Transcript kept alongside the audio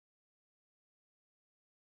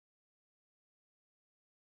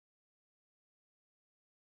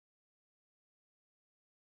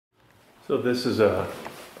So this is a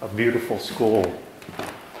beautiful school.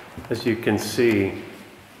 As you can see,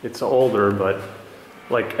 it's older, but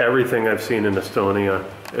like everything I've seen in Estonia,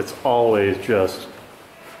 it's always just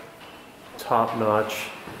top-notch.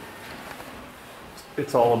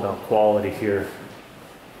 It's all about quality here.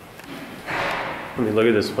 I mean, look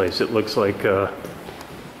at this place. It looks like a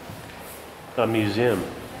museum.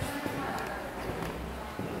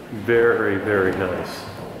 Very, very nice.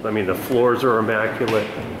 I mean, the floors are immaculate.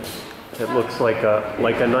 It looks like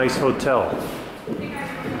a nice hotel.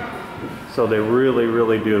 So they really,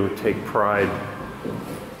 really do take pride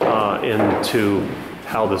into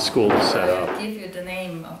how the school is set up. I'll give you the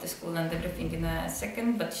name of the school and everything in a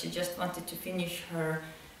second, but she just wanted to finish her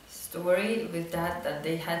story with that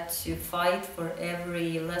they had to fight for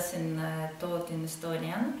every lesson taught in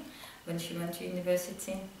Estonian when she went to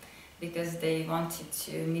university, because they wanted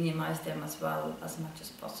to minimize them as well as much as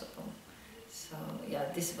possible. So yeah,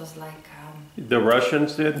 this was like The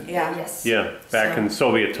Russians did? yeah. Yes. Yeah, back in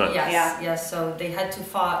Soviet times. Yes, yes. So they had to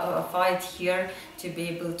fight here to be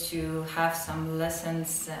able to have some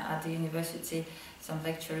lessons at the university, some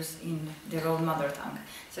lectures in their own mother tongue.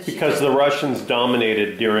 So Because the Russians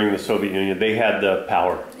dominated during the Soviet Union, they had the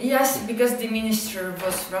power. Yes, because the minister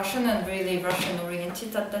was Russian and really Russian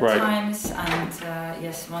oriented at that times, and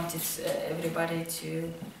yes, wanted everybody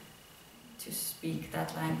to speak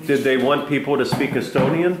that language. Did they want people to speak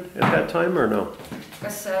Estonian at that time or no?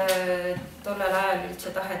 Kas tollel ajal üldse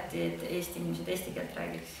taheti, et Eesti inimesed eesti keelt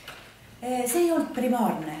räägiks? See ei olnud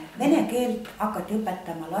primaarne. Vene keelt hakati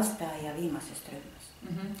õpetama lasteaia viimasest rühmas.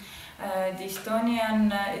 The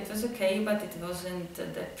Estonian, it was okay, but it wasn't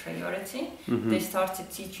the priority. They started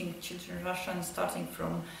teaching children Russian starting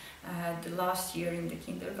from the last year in the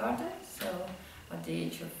kindergarten, so at the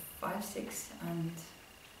age of 5, 6 and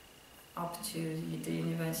up to the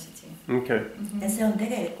university. Okay. Ja see on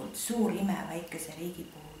tegelikult suur ime väikese riigi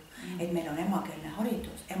puhul, et meil on emakeelne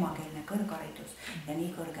haridus, emakeelne kõrgharidus ja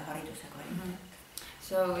nii kõrge hariduse kvaliteet.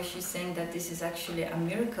 So she's saying that this is actually a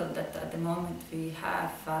miracle that at the moment we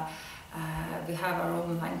have our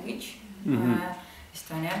own language,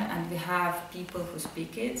 Estonian, and we have people who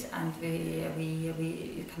speak it, and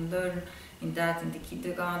you can learn in the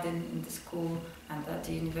kindergarten, in the school, and at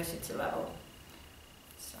the university level.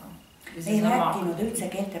 So ei rääkinud üldse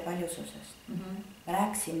keelte paljususest. Me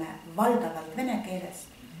rääkisime valdavalt vene keelest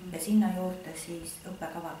ja sinna juurde siis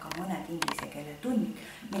õppekaval ka mõned inglise keele tunnid,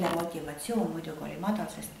 mille motivatsioon muidugi oli madal,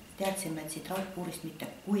 sest teadsime, et siit raudpuurist mitte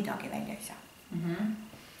kuidagi välja ei saa.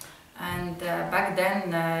 And back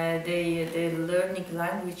then the learning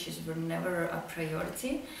languages were never a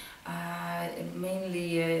priority. Mainly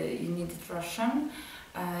you needed Russian.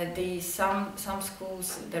 Some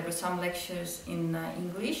schools, there were some lectures in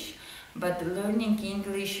English, but learning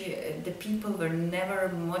English, the people were never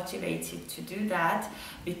motivated to do that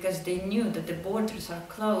because they knew that the borders are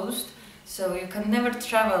closed, so you can never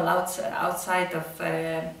travel outside of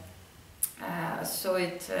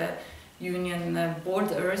Soviet Union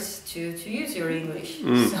borders to use your English.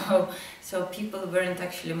 So people weren't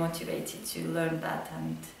actually motivated to learn that.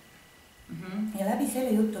 And ja läbi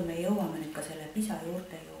selle jutu me jõuame nüüd ka selle PISA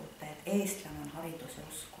juurde, et eestlane on hariduse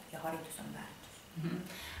usku ja haridus on väärtus.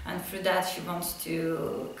 And through that she wants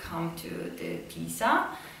to come to the PISA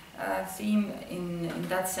theme in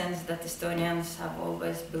that sense that Estonians have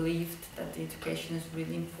always believed that the education is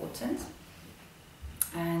really important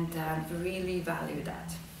and really value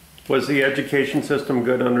that. Was the education system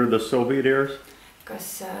good under the Soviet eras?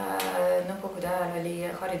 Kas Nõukogude ajal oli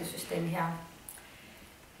haridussüsteem hea?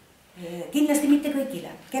 Kindlasti mitte kõigile,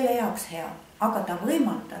 kelle jaoks hea, aga ta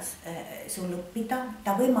võimaldas sul õppida,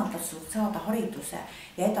 ta võimaldas sul saada hariduse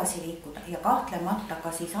ja edasi liikuda ja kahtlemata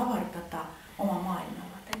ka siis avardada oma maailma.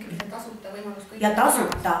 Ja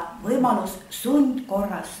tasuta võimalus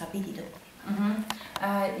sundkorras sa pidid õppida.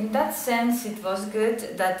 In that sense it was good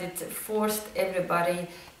that it forced everybody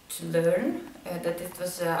to learn, that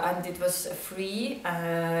it was free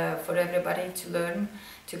for everybody to learn,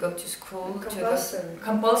 to go to school,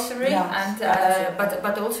 compulsory, and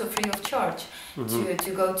but also free of charge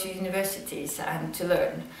to go to universities and to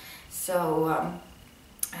learn. So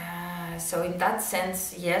so in that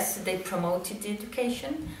sense, yes, they promoted the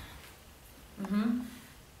education.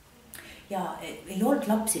 Ja ei olnud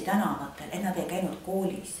lapsi tänavatel, et nad ei käinud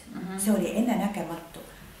koolis. See oli ennenägematu.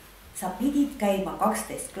 Sa pidid käima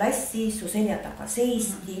 12 klassi, su selja taga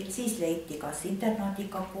seisti, siis leiti kas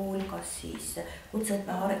internaadiga kool, kas siis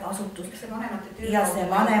kutseõppeasutus ja see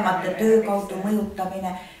vanemate töö kaudu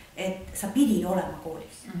mõjutamine. et sa pidid olema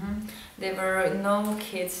koolis. There were no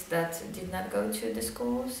kids that did not go to the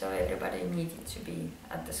school, so everybody needed to be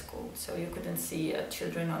at the school. So you couldn't see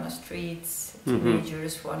children on the streets,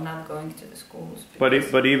 teenagers who are not going to the schools. But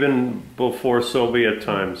even before Soviet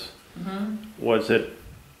times, was it,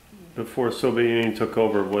 before Soviet Union took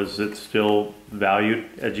over, was it still valued,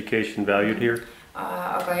 education valued here?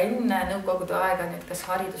 Aga enne Nõukogude aega nüüd kas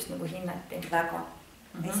haridust nagu hinnati? Väga.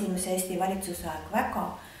 Esimese Eesti valitsuse aeg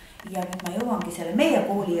väga. Ja nüüd ma jõuangi selle meie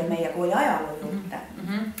kooli ja meie kooli ajaloo juurde.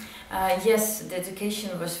 Yes, the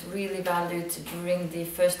education was really valued during the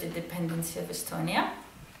first independence of Estonia,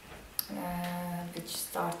 which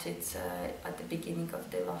started at the beginning of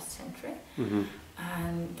the last century.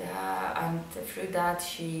 And through that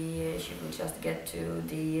she will just get to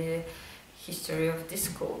the history of this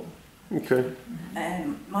school. Okay.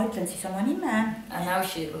 Ma ütlen siis oma nime. And now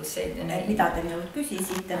she will say the name. Mida te minult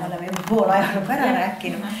küsisite, me oleme juba pool ajalugu ära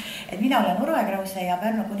rääkinud. Et mina olen Urve Krause ja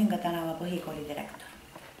Pärnu Kuninga tänava põhikooli direktor.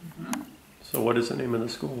 So what is the name of the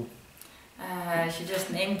school? She just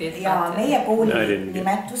named it. Ja meie kooli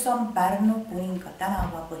nimetus on Pärnu Kuninga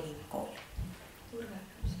tänava põhikool.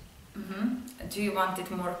 Do you want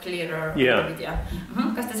it more clearer? Yeah.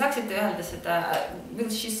 Kas te saaksite öelda seda, will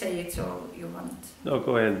she say it or you want? No,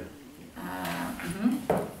 go ahead.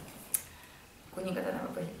 Kuninga tänava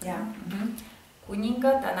põhikool. Yeah.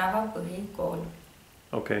 Kuninga tänava põhikool.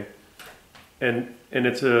 Okay. And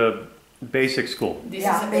it's a basic school? This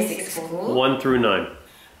is a basic school. 1 through 9?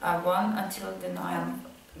 1 until the 9th.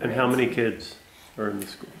 And how many kids are in the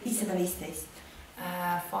school? 515.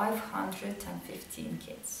 515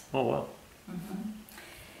 kids. Oh, wow.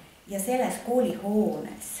 Ja selles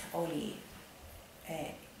koolihoones oli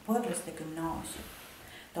Põõdlaste gümnaasium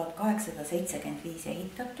 1875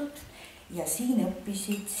 ehitatud ja siin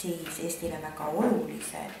õppisid siis Eestile väga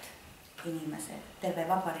olulised inimesed, terve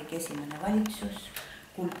vabariigi esimene valitsus,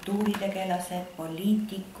 kultuuritegelased,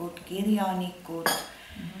 poliitikud, kirjanikud,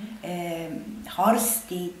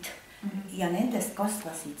 harstid ja nendest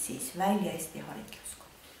kasvasid siis välja Eesti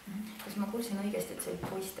hariduskond. Kas ma kuulsin õigesti, et see oli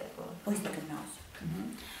poiste kool? Poiste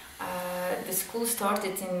gümnaasium. The school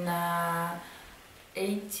started in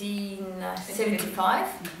 1875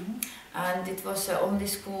 and it was only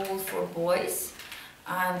school for boys,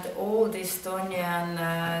 and all the Estonian,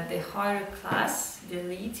 the higher class, the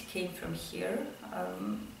elite came from here, a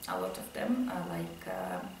lot of them, like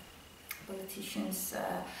politicians,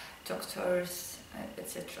 doctors,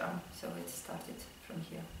 etc. So it started from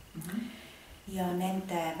here. Ja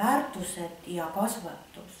nende väärtused ja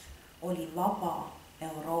kasvatus oli vaba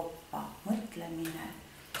Euroopa mõtlemine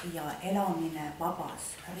ja elamine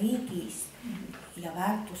vabas riigis ja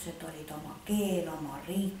väärtused olid oma keel, oma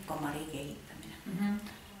riik, oma riigi ehitamine.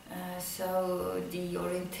 So the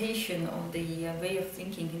orientation of the way of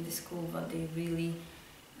thinking in the school, what they really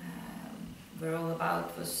were all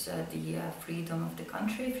about was the freedom of the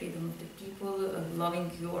country, freedom of the people,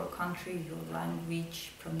 loving your country, your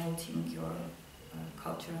language, promoting your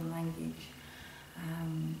culture and language,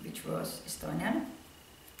 which was Estonian.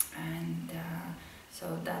 And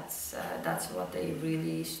so that's what they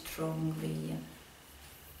really strongly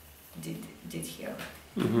did here.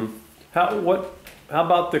 How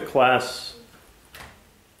about the class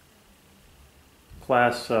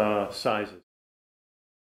sizes?